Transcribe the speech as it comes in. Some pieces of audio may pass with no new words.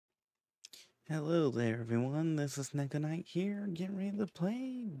Hello there, everyone. This is Neko here, getting ready to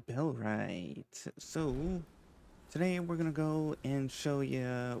play Bellwright. So, today we're gonna go and show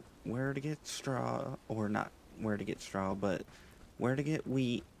you where to get straw, or not where to get straw, but where to get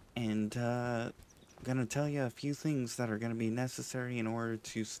wheat, and gonna tell you a few things that are gonna be necessary in order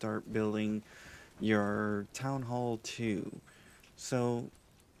to start building your Town Hall 2. So,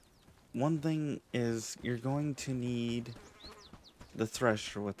 one thing is you're going to need the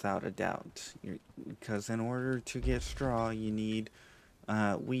thresher without a doubt. Because in order to get straw, you need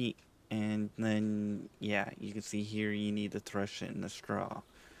wheat, and then, yeah, you can see here you need to thresh it in the straw.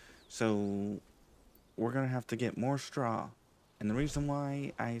 So we're going to have to get more straw. And the reason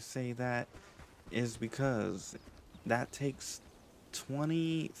why I say that is because that takes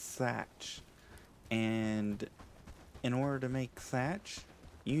 20 thatch. And in order to make thatch,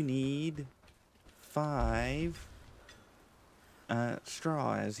 you need 5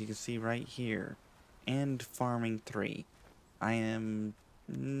 straw, as you can see right here, and farming 3. I am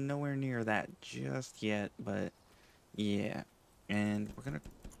nowhere near that just yet, but yeah. And we're gonna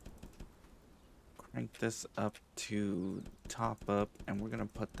crank this up to top up, and we're gonna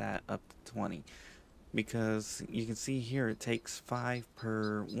put that up to 20. Because you can see here it takes 5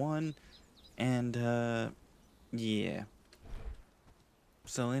 per one, and yeah.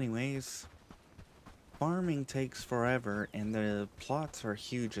 So anyways, farming takes forever, and the plots are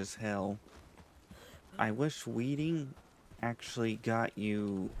huge as hell. I wish weeding actually got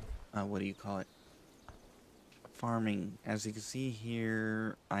you, what do you call it? Farming. As you can see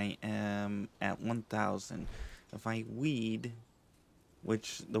here, I am at 1,000. If I weed,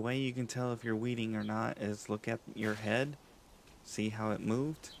 which the way you can tell if you're weeding or not is look at your head, see how it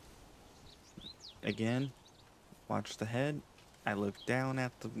moved. Again, watch the head. I look down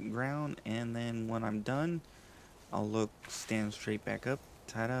at the ground, and then when I'm done, I'll stand straight back up.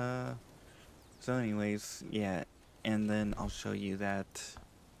 Ta-da! So anyways, yeah, and then I'll show you that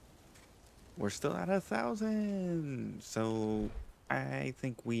we're still at 1,000. So I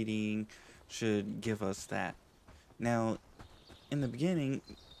think weeding should give us that. Now, in the beginning,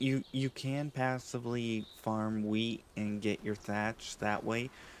 you can passively farm wheat and get your thatch that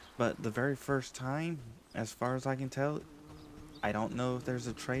way, but the very first time, as far as I can tell, I don't know if there's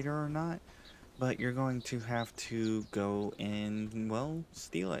a trader or not, but you're going to have to go and, well,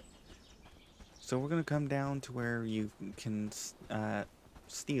 steal it. So we're going to come down to where you can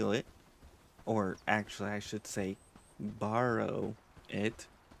steal it, or actually I should say borrow it,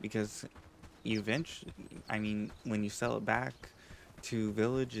 because you eventually, I mean, when you sell it back to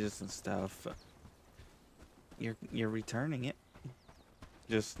villages and stuff, you're returning it,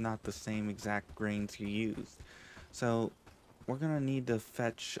 just not the same exact grains you used. So we're gonna need to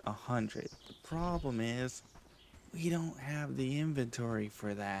fetch 100. The problem is we don't have the inventory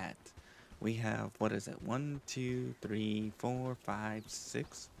for that. We have, what is it, 1 2 3 4 5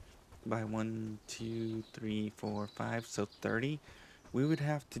 6 by 1 2 3 4 5, so 30. We would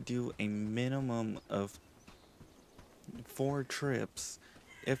have to do a minimum of 4 trips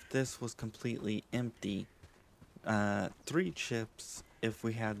if this was completely empty. 3 chips if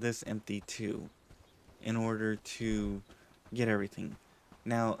we had this empty too, in order to get everything.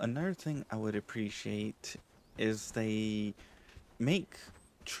 Now, another thing I would appreciate is they make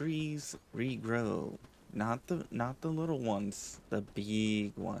trees regrow. Not the little ones, the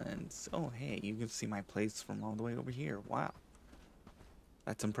big ones. Oh hey, you can see my place from all the way over here. Wow.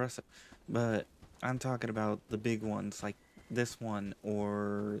 That's impressive. But I'm talking about the big ones like this one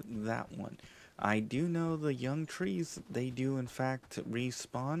or that one. I do know the young trees, they do in fact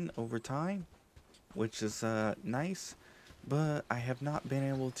respawn over time, which is nice, but I have not been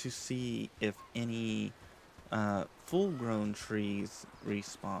able to see if any full-grown trees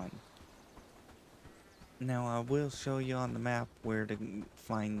respawn. Now I will show you on the map where to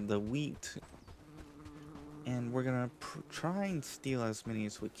find the wheat, and we're gonna try and steal as many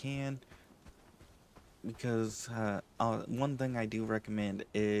as we can, because one thing I do recommend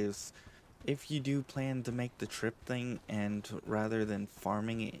is if you do plan to make the trip thing, and rather than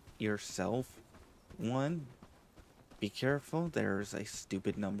farming it yourself, one, be careful, there's a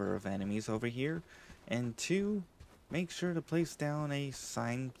stupid number of enemies over here, and two, make sure to place down a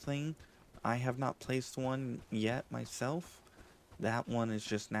sign thing. I have not placed one yet myself. That one is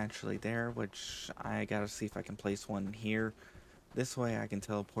just naturally there, which I gotta see if I can place one here. This way I can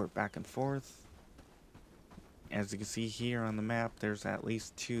teleport back and forth. As you can see here on the map, there's at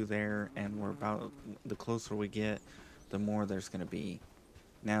least 2 there, and we're about, the closer we get, the more there's gonna be.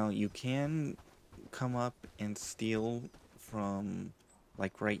 Now you can come up and steal from,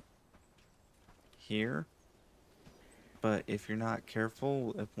 like, right here. But if you're not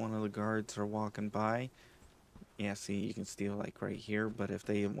careful, if one of the guards are walking by, yeah, see, you can steal like right here. But if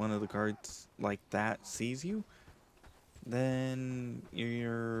one of the guards like that sees you, then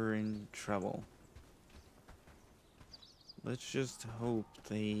you're in trouble. Let's just hope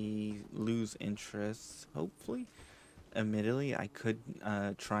they lose interest, hopefully. Admittedly, I could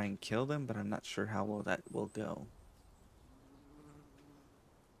try and kill them, but I'm not sure how well that will go.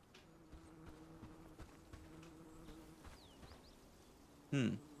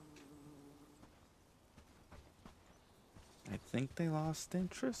 I think they lost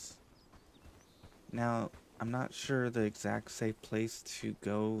interest. Now, I'm not sure the exact safe place to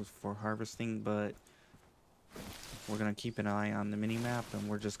go for harvesting, but we're going to keep an eye on the mini-map, and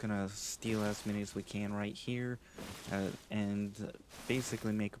we're just going to steal as many as we can right here, and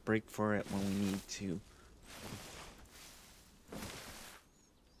basically make a break for it when we need to.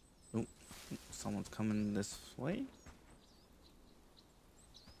 Oh, someone's coming this way?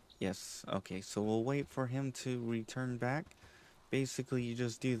 Yes, okay, so we'll wait for him to return back. Basically, you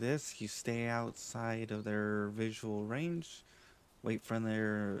just do this, you stay outside of their visual range, wait for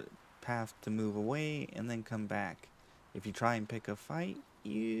their path to move away, and then come back. If you try and pick a fight,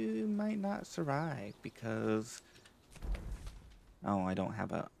 you might not survive because... Oh, I don't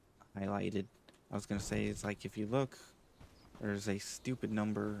have a highlighted. I was gonna say, it's like if you look, there's a stupid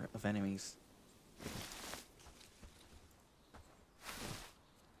number of enemies.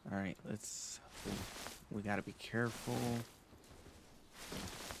 Alright, we gotta be careful.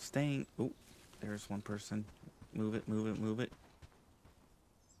 Staying... Oh, there's one person. Move it, move it, move it.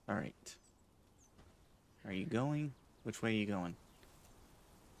 Alright. Are you going? Which way are you going?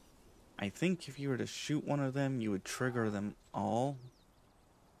 I think if you were to shoot one of them, you would trigger them all.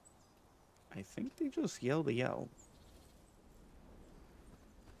 I think they just yelled a yell.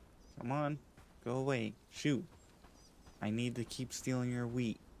 Come on. Go away. Shoot. I need to keep stealing your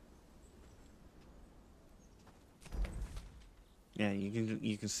wheat. Yeah,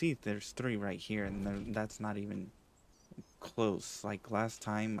 you can see there's 3 right here, and that's not even close. Like last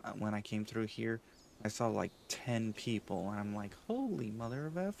time when I came through here, I saw like 10 people, and I'm like, holy mother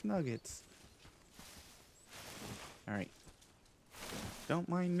of F nuggets. Alright. Don't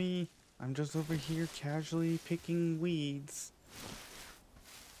mind me. I'm just over here casually picking weeds.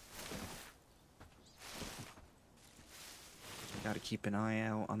 Gotta keep an eye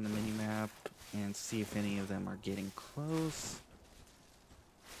out on the minimap and see if any of them are getting close.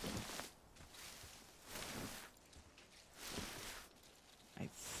 I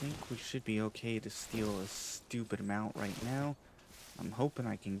think we should be okay to steal a stupid amount right now. I'm hoping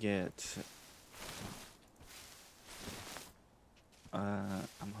I can get...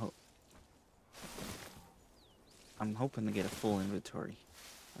 I'm hoping to get a full inventory.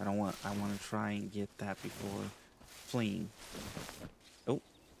 I want to try and get that before fleeing. Oh,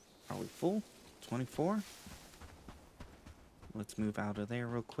 are we full? 24? Let's move out of there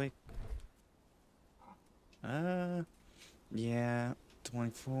real quick. Yeah,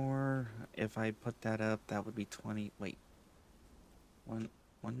 24. If I put that up, that would be 20. Wait. 1,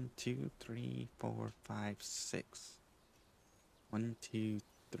 2, 3, 4, 5, 6. 1, 2,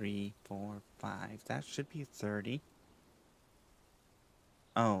 3, 4, 5. That should be 30.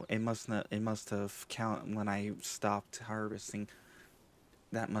 Oh, it must have counted when I stopped harvesting.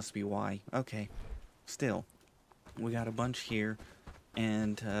 That must be why. Okay. Still, we got a bunch here,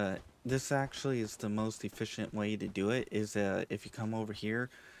 and this actually is the most efficient way to do it. Is if you come over here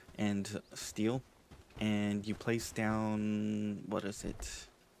and steal, and you place down, what is it?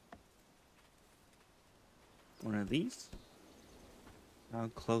 One of these? How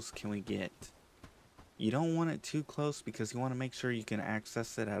close can we get? You don't want it too close because you want to make sure you can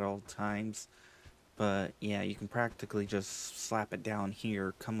access it at all times. But yeah, you can practically just slap it down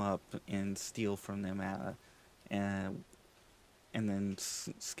here, come up and steal from them, and then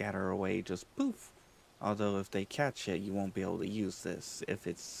scatter away, just poof. Although if they catch it, you won't be able to use this if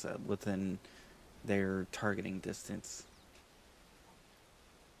it's within their targeting distance.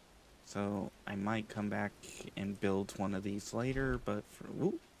 So I might come back and build one of these later, but for...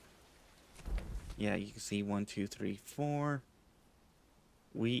 Ooh. Yeah, you can see 1, 2, 3, 4.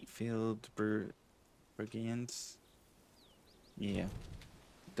 Wheat field brigands. Yeah.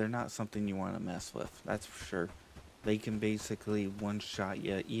 They're not something you want to mess with, that's for sure. They can basically one-shot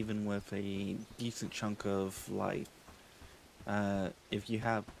you, even with a decent chunk of life. If you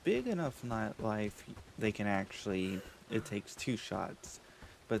have big enough life, they can actually... It takes 2 shots.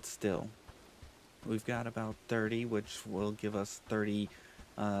 But still. We've got about 30, which will give us 30...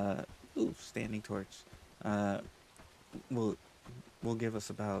 Ooh, standing torch. Will give us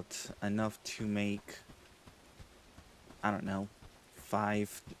about enough to make I don't know,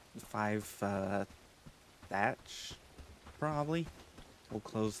 five, thatch, probably. We'll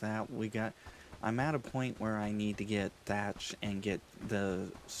close that. I'm at a point where I need to get thatch and get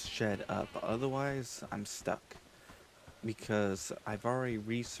the shed up. Otherwise, I'm stuck. Because I've already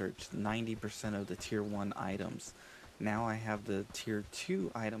researched 90% of the tier 1 items. Now I have the tier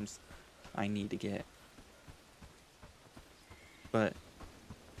 2 items I need to get. But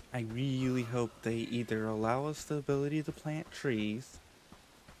I really hope they either allow us the ability to plant trees,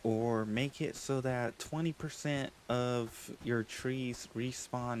 or make it so that 20% of your trees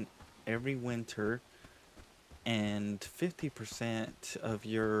respawn every winter, and 50% of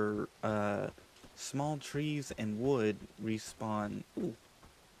your small trees and wood respawn. Ooh.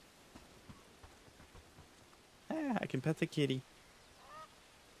 Ah, I can pet the kitty.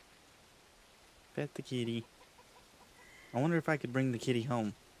 Pet the kitty. I wonder if I could bring the kitty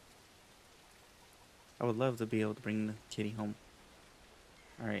home. I would love to be able to bring the kitty home.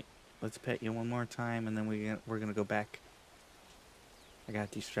 Alright, let's pet you one more time, and then we're gonna go back. I got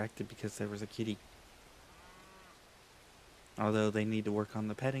distracted because there was a kitty. Although they need to work on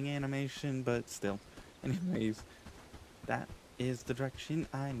the petting animation, but still. Anyways, that is the direction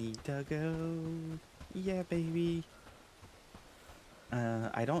I need to go. Yeah, baby.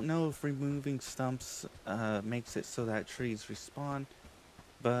 I don't know if removing stumps makes it so that trees respawn,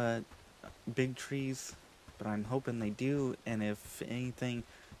 but big trees, but I'm hoping they do, and if anything,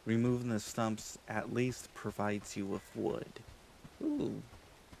 removing the stumps at least provides you with wood. Ooh.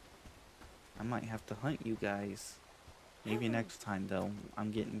 I might have to hunt you guys. Maybe next time, though.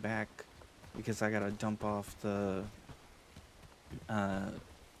 I'm getting back because I gotta dump off the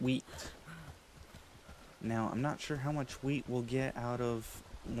wheat. Now, I'm not sure how much wheat we'll get out of,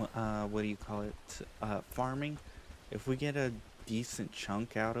 what do you call it, farming. If we get a decent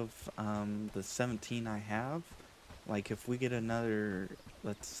chunk out of the 17 I have, like if we get another,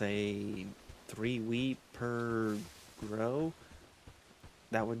 let's say, 3 wheat per grow,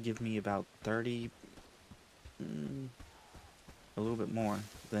 that would give me about 30, a little bit more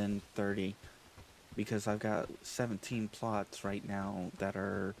than 30, because I've got 17 plots right now that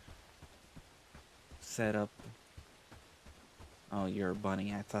are set up. Oh, you're a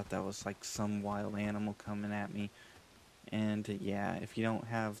bunny. I thought that was like some wild animal coming at me. And yeah, if you don't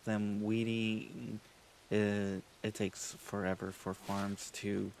have them weeding, it takes forever for farms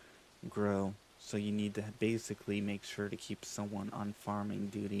to grow. So you need to basically make sure to keep someone on farming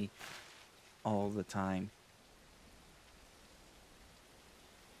duty all the time.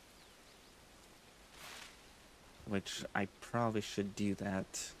 Which I probably should do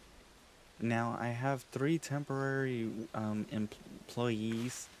that. Now, I have 3 temporary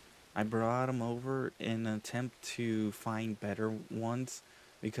employees. I brought them over in an attempt to find better ones,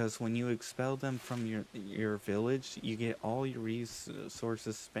 because when you expel them from your village, you get all your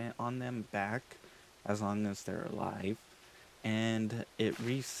resources spent on them back, as long as they're alive, and it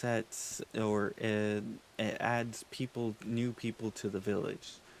resets, or it adds new people to the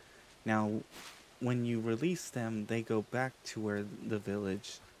village. Now, when you release them, they go back to where the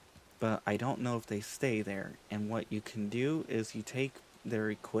village, but I don't know if they stay there. And what you can do is you take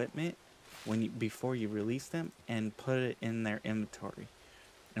their equipment before you release them and put it in their inventory.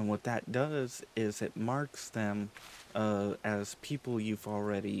 And what that does is it marks them as people you've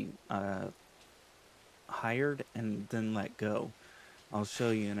already hired and then let go. I'll show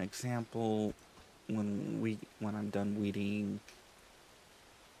you an example when I'm done weeding.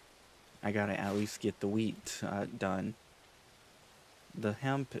 I gotta at least get the wheat done. The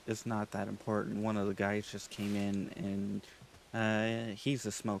hemp is not that important. One of the guys just came in, and he's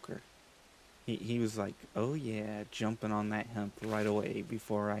a smoker. He was like, oh yeah, jumping on that hemp right away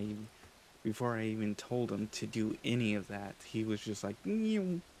before I even told him to do any of that. He was just like,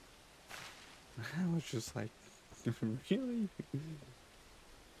 New. I was just like, really?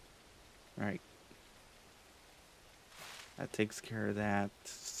 Alright. That takes care of that.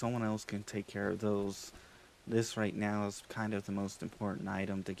 Someone else can take care of those. This right now is kind of the most important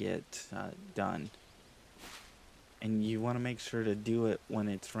item to get done. And you want to make sure to do it when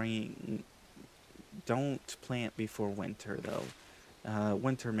it's raining. Don't plant before winter, though.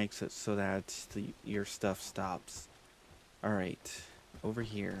 Winter makes it so that your stuff stops. Alright, over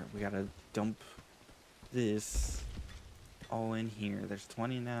here, we gotta dump this all in here. There's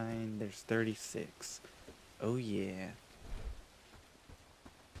 29, there's 36. Oh yeah.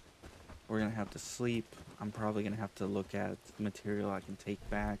 We're gonna have to sleep. I'm probably gonna have to look at material I can take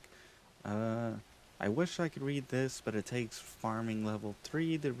back. I wish I could read this, but it takes farming level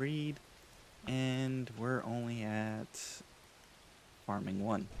 3 to read, and we're only at farming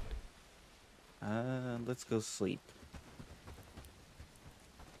 1. Let's go sleep.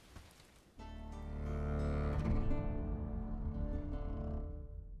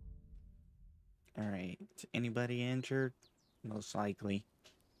 Anybody injured? Most likely.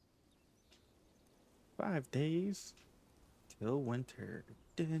 5 days till winter.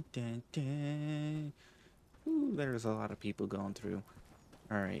 Dun, dun, dun. Ooh, there's a lot of people going through.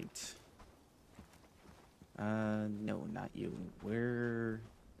 Alright. No, not you. Where?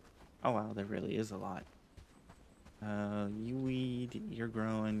 Oh wow, there really is a lot. You weed, you're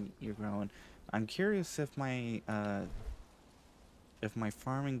growing, you're growing. I'm curious if my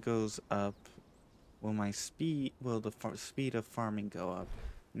farming goes up, will the speed of farming go up?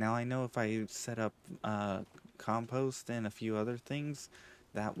 Now I know if I set up compost and a few other things,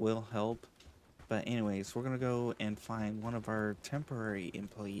 that will help. But anyways, we're gonna go and find one of our temporary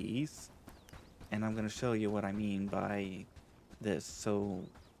employees, and I'm gonna show you what I mean by this. So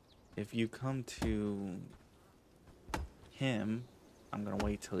if you come to him, I'm gonna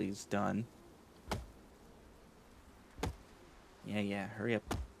wait till he's done. Yeah, hurry up.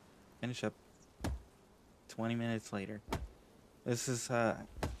 Finish up. 20 minutes later. This is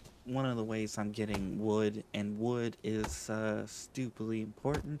one of the ways I'm getting wood, and wood is stupidly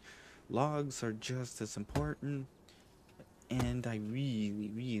important. Logs are just as important, and I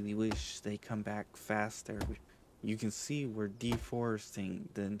really wish they come back faster. You can see we're deforesting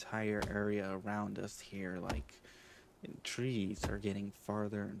the entire area around us here, like trees are getting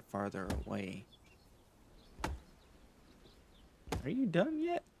farther and farther away. Are you done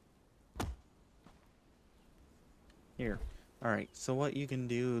yet? Here. Alright, so what you can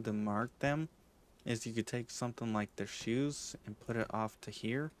do to mark them is you could take something like their shoes and put it off to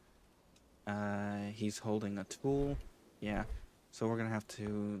here. He's holding a tool. Yeah. So we're gonna have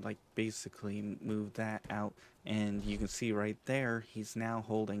to, like, basically move that out. And you can see right there, he's now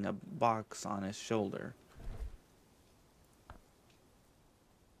holding a box on his shoulder.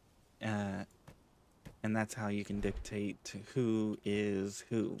 And that's how you can dictate who is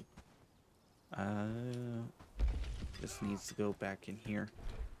who. This needs to go back in here.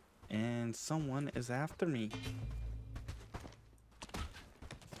 And someone is after me.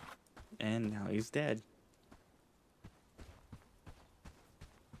 And now he's dead.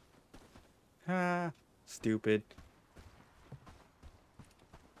 Ha! Stupid.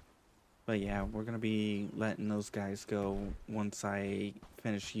 But yeah, we're gonna be letting those guys go once I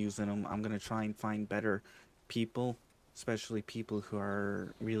finish using them. I'm gonna try and find better people, especially people who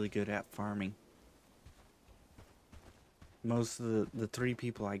are really good at farming. Most of the three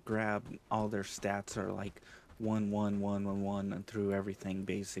people I grabbed, all their stats are like 1, 1, 1, 1, 1 and through everything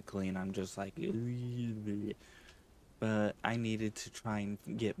basically, and I'm just like, but I needed to try and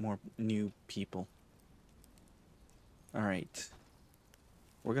get more new people. Alright.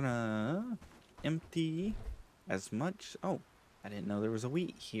 We're gonna empty as much. Oh, I didn't know there was a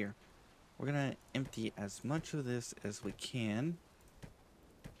wheat here. We're gonna empty as much of this as we can.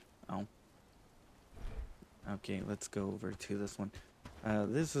 Oh. Okay, let's go over to this one.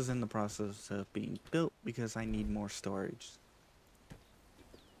 This is in the process of being built because I need more storage.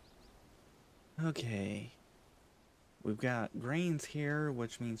 Okay. We've got grains here,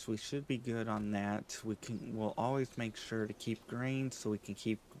 which means we should be good on that. We'll always make sure to keep grains so we can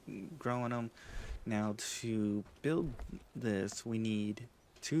keep growing them. Now to build this, we need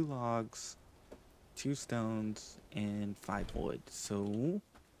 2 logs, 2 stones, and 5 wood. So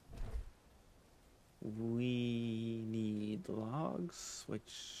we need logs,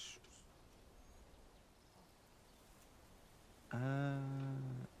 which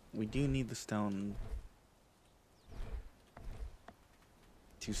we do need the stone.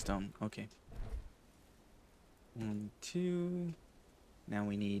 2 stone, okay. 1, 2. Now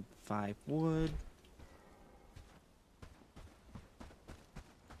we need 5 wood.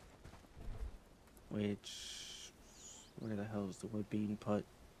 Which, where the hell is the wood being put?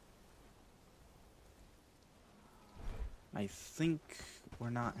 I think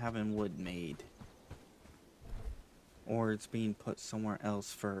we're not having wood made. Or it's being put somewhere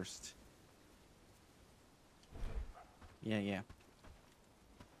else first. Yeah.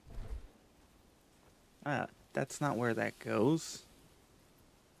 That's not where that goes.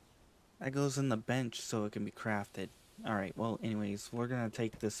 That goes in the bench so it can be crafted. Alright, well, anyways, we're gonna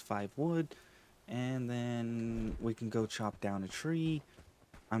take this 5 wood, and then we can go chop down a tree.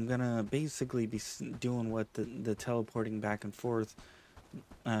 I'm gonna basically be doing what the teleporting back and forth,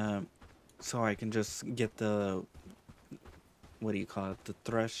 so I can just get the, what do you call it, the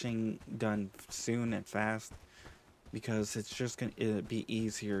threshing done soon and fast. Because it's just gonna be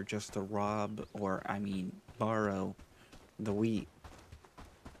easier just to rob, or I mean borrow, the wheat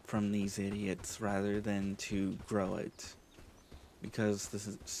from these idiots rather than to grow it. Because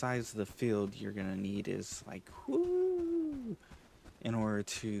the size of the field you're gonna need is like, whoo, in order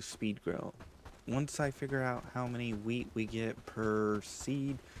to speed grow. once I figure out how many wheat we get per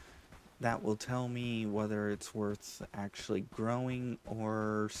seed, that will tell me whether it's worth actually growing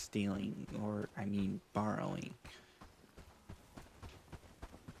or stealing, or I mean borrowing.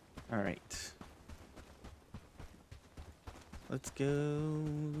 Alright. Let's go.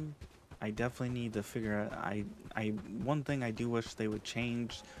 I definitely need to figure out, one thing I do wish they would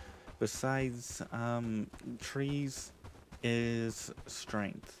change besides trees is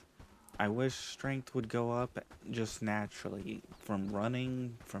strength. I wish strength would go up just naturally from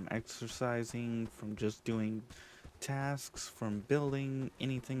running, from exercising, from just doing tasks, from building,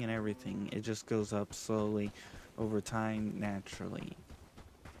 anything and everything. It just goes up slowly over time naturally.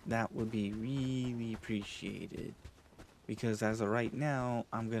 That would be really appreciated. Because as of right now,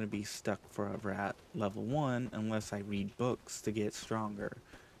 I'm going to be stuck forever at level 1 unless I read books to get stronger.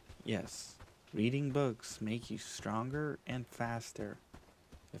 Yes, reading books make you stronger and faster.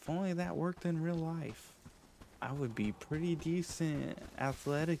 If only that worked in real life, I would be pretty decent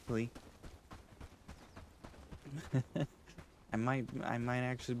athletically. I might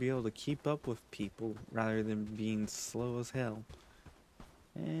actually be able to keep up with people rather than being slow as hell.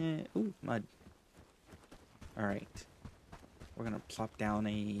 Ooh, mud. Alright. We're gonna plop down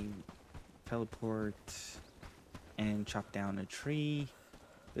a teleport and chop down a tree.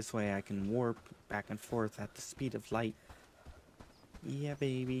 This way I can warp back and forth at the speed of light. Yeah,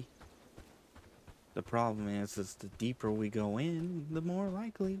 baby. The problem is the deeper we go in, the more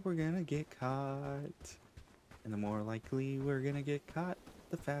likely we're gonna get caught. And the more likely we're gonna get caught,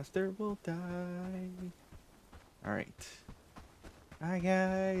 the faster we'll die. Alright. Hi,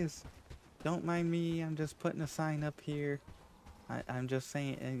 guys. Don't mind me, I'm just putting a sign up here. I'm just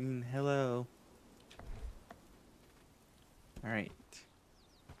saying hello. Alright.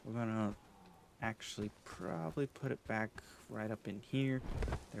 We're gonna actually probably put it back right up in here.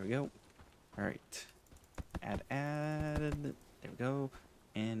 There we go. Alright. Add. There we go.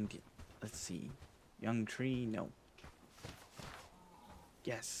 And let's see. Young tree, no.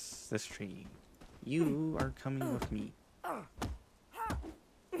 Yes, this tree. You are coming with me.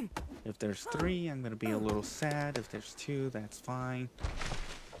 If there's 3, I'm gonna be a little sad. If there's 2, that's fine.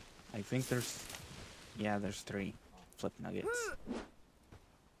 I think there's... yeah, there's 3. Flip nuggets.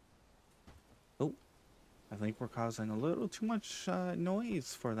 Oh, I think we're causing a little too much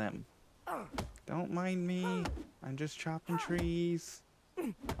noise for them. Don't mind me. I'm just chopping trees.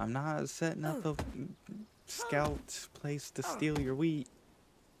 I'm not setting up a scout place to steal your wheat.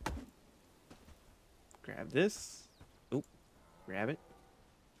 Grab this. Oh, grab it.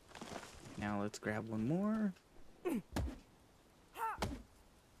 Now let's grab one more.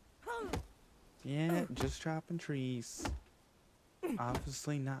 Yeah, just chopping trees.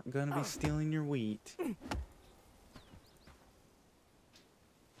 Obviously not gonna be stealing your wheat. Here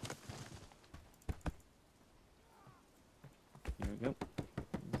we go.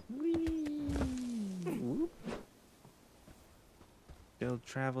 Whee! Build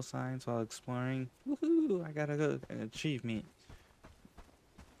travel signs while exploring. Woohoo! I got an achievement.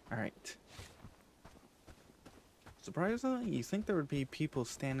 Alright. Surprisingly, you think there would be people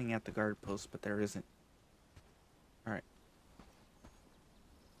standing at the guard post, but there isn't. Alright.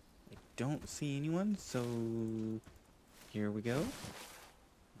 I don't see anyone, so here we go.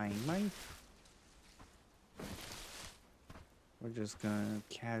 Mine. We're just gonna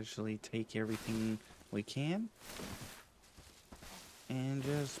casually take everything we can. And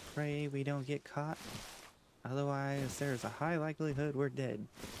just pray we don't get caught. Otherwise, there's a high likelihood we're dead.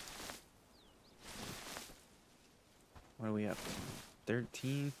 What are we up to?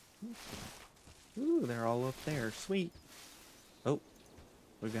 13? Ooh, they're all up there. Sweet. Oh,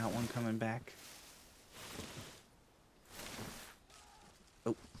 we got one coming back.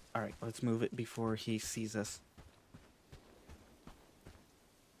 Oh, alright, let's move it before he sees us.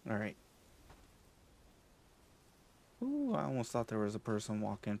 Alright. Ooh, I almost thought there was a person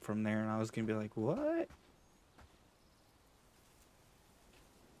walking from there, and I was gonna be like, what?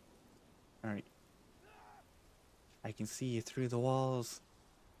 Alright. I can see you through the walls.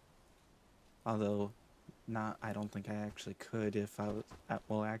 Although, I don't think I actually could if I was,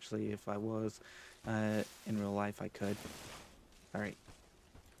 well, actually, if I was, in real life, I could. Alright.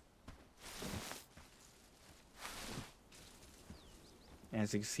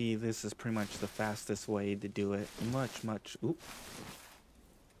 As you can see, this is pretty much the fastest way to do it. Much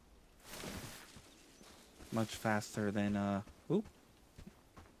faster than,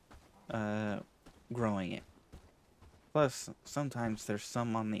 growing it. Plus, sometimes there's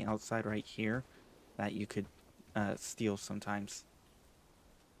some on the outside right here that you could steal sometimes.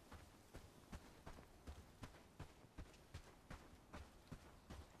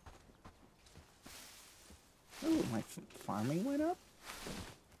 my farming went up?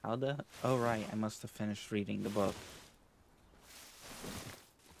 How the... Oh, right, I must have finished reading the book.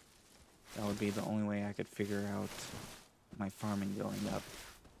 That would be the only way I could figure out my farming going up.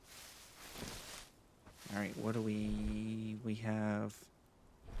 Alright, what do we have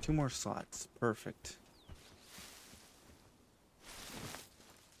 2 more slots. Perfect.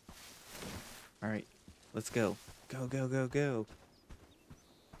 Alright, let's go. Go, go, go, go.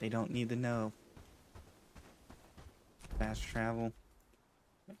 They don't need to know. Fast travel.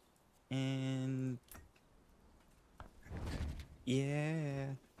 And... yeah.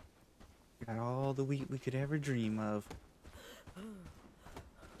 Got all the wheat we could ever dream of.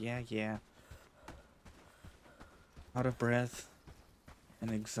 Yeah, yeah. Out of breath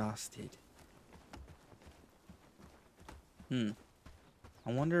and exhausted. I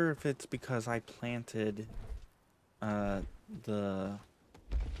wonder if it's because I planted we're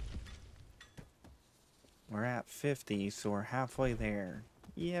at 50, so we're halfway there.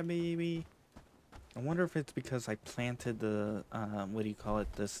 Yeah, baby. I wonder if it's because I planted the what do you call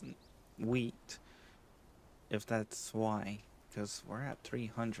it, this wheat. If that's why, because we're at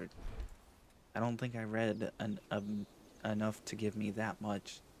 300. I don't think I read enough to give me that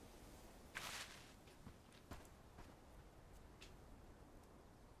much.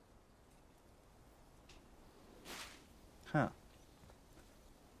 Huh.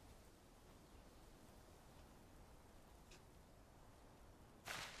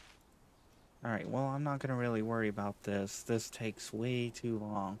 Alright, well, I'm not gonna really worry about this. This takes way too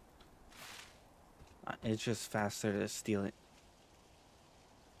long. It's just faster to steal it.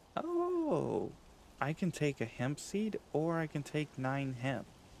 Oh! I can take a hemp seed, or I can take 9 hemp.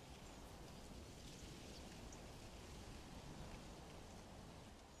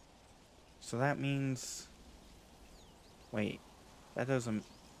 So that means... wait, that doesn't...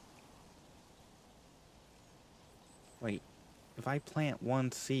 wait, if I plant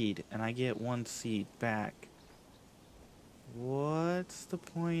 1 seed and I get 1 seed back, what's the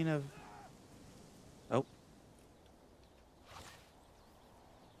point of... oh.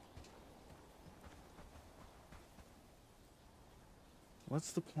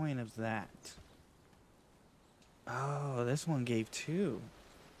 What's the point of that? Oh, this one gave 2.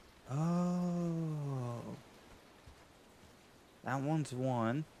 Oh. That one's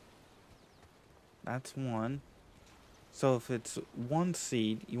 1. That's 1. So if it's 1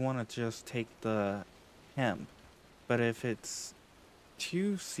 seed, you want to just take the hemp. But if it's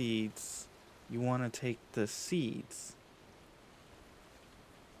 2 seeds, you want to take the seeds.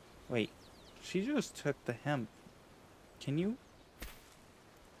 Wait, she just took the hemp. Can you?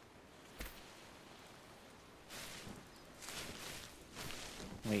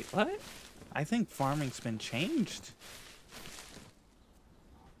 Wait, what? I think farming's been changed.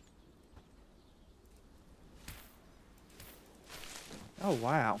 Oh,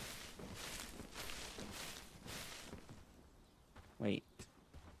 wow. Wait.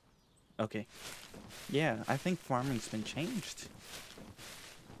 Okay. Yeah, I think farming's been changed.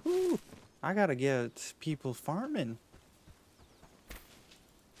 Ooh, I gotta get people farming.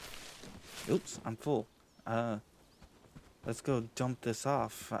 Oops, I'm full. Let's go dump this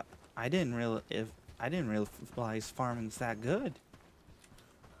off. I didn't realize farming's that good.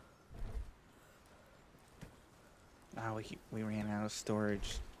 Oh, we ran out of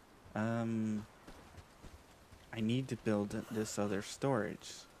storage. I need to build this other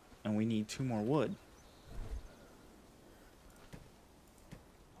storage, and we need 2 more wood.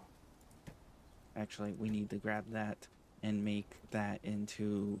 Actually, we need to grab that and make that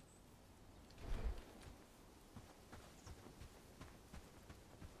into...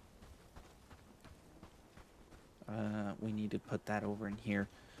 we need to put that over in here.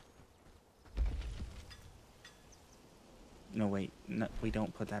 No, wait. No, we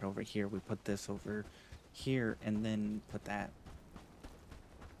don't put that over here. We put this over here and then put that.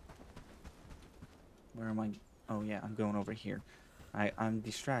 Where am I? Oh, yeah, I'm going over here. I'm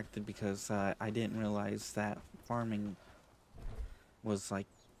distracted because I didn't realize that farming was, like,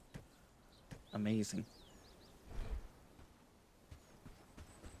 amazing.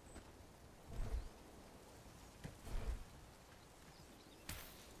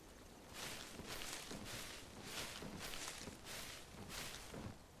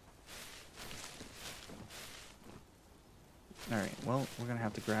 Alright, well, we're gonna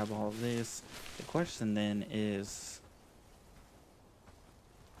have to grab all of this. The question then is...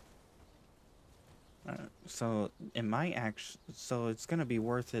 so, it might so it's gonna be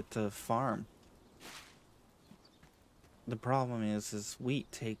worth it to farm. The problem is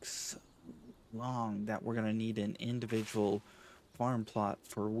wheat takes long that we're gonna need an individual farm plot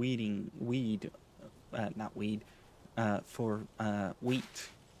for not weed, for wheat.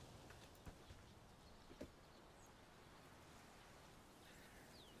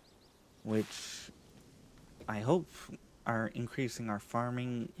 Which I hope our increasing our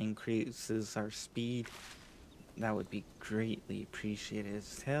farming increases our speed. That would be greatly appreciated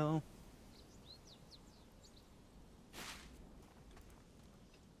as hell.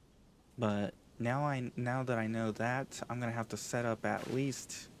 But now that I know that, I'm gonna have to set up at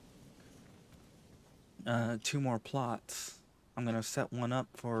least 2 more plots. I'm gonna set one up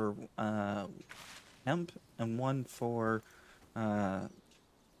for hemp and one for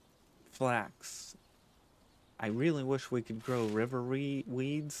flax. I really wish we could grow river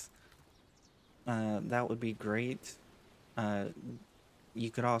weeds. That would be great. You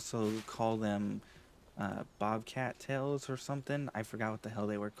could also call them bobcat tails or something. I forgot what the hell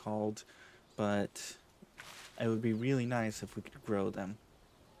they were called, but it would be really nice if we could grow them.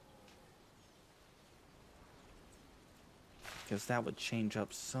 Because that would change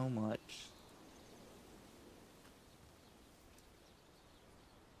up so much.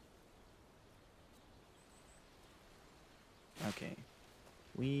 Okay.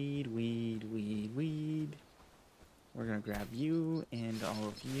 Weed, weed, weed, weed. We're gonna grab you and all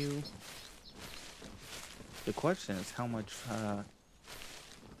of you. The question is how much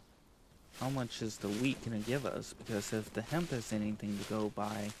is the wheat gonna give us? Because if the hemp is anything to go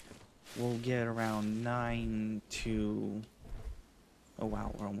by, we'll get around 9 to... Oh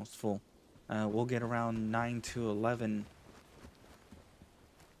wow, we're almost full. We'll get around 9 to 11.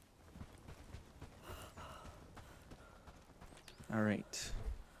 Alright.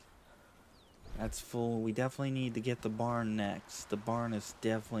 That's full. We definitely need to get the barn next. The barn is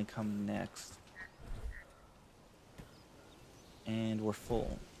definitely coming next. And we're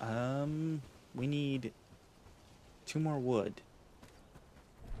full. We need 2 more wood.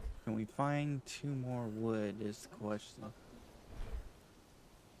 Can we find 2 more wood is the question.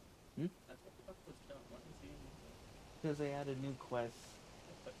 Because they added new quests.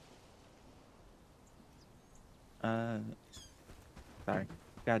 Sorry.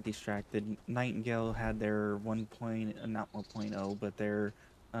 Got distracted. Nightingale had their not 1.0, but their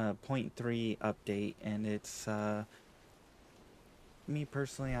 0.3 update, and it's me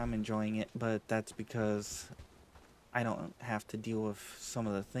personally, I'm enjoying it, but that's because I don't have to deal with some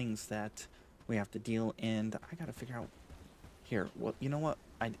of the things that we have to deal, and I gotta figure out here. Well, you know what?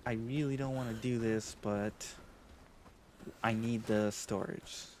 I really don't want to do this, but I need the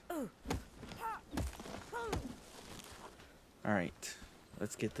storage. All right.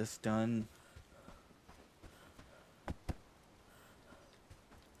 Let's get this done.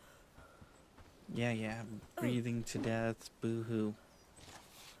 Yeah, breathing to death, boo-hoo.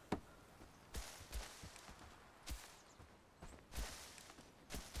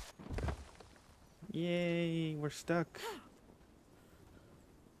 Yay, we're stuck.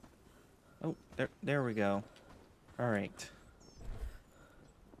 Oh, there we go. All right.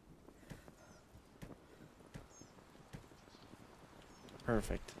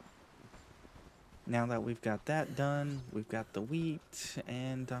 Perfect. Now that we've got that done, we've got the wheat,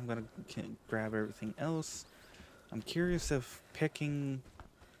 and I'm gonna grab everything else. I'm curious if picking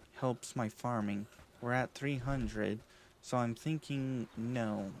helps my farming. We're at 300, so I'm thinking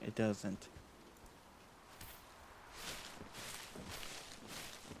no, it doesn't.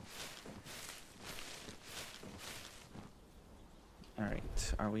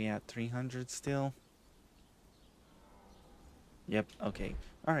 Alright, are we at 300 still? Yep, okay.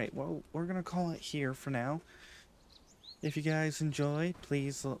 Alright, well, we're gonna call it here for now. If you guys enjoyed,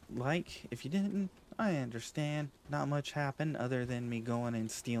 please like. If you didn't, I understand. Not much happened other than me going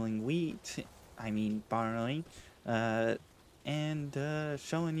and stealing wheat. I mean, barley. And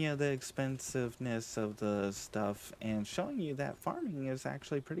showing you the expensiveness of the stuff and showing you that farming is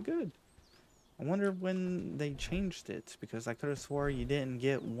actually pretty good. I wonder when they changed it, because I could have swore you didn't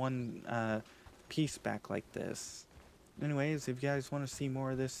get one piece back like this. Anyways, if you guys want to see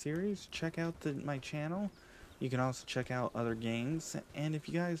more of this series, check out my channel. You can also check out other games, and if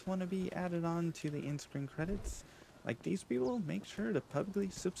you guys want to be added on to the in-screen credits, like these people, make sure to publicly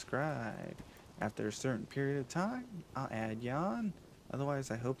subscribe. After a certain period of time, I'll add you on.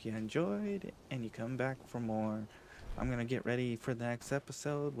 Otherwise, I hope you enjoyed, and you come back for more. I'm going to get ready for the next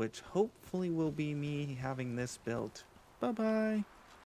episode, which hopefully will be me having this built. Bye-bye!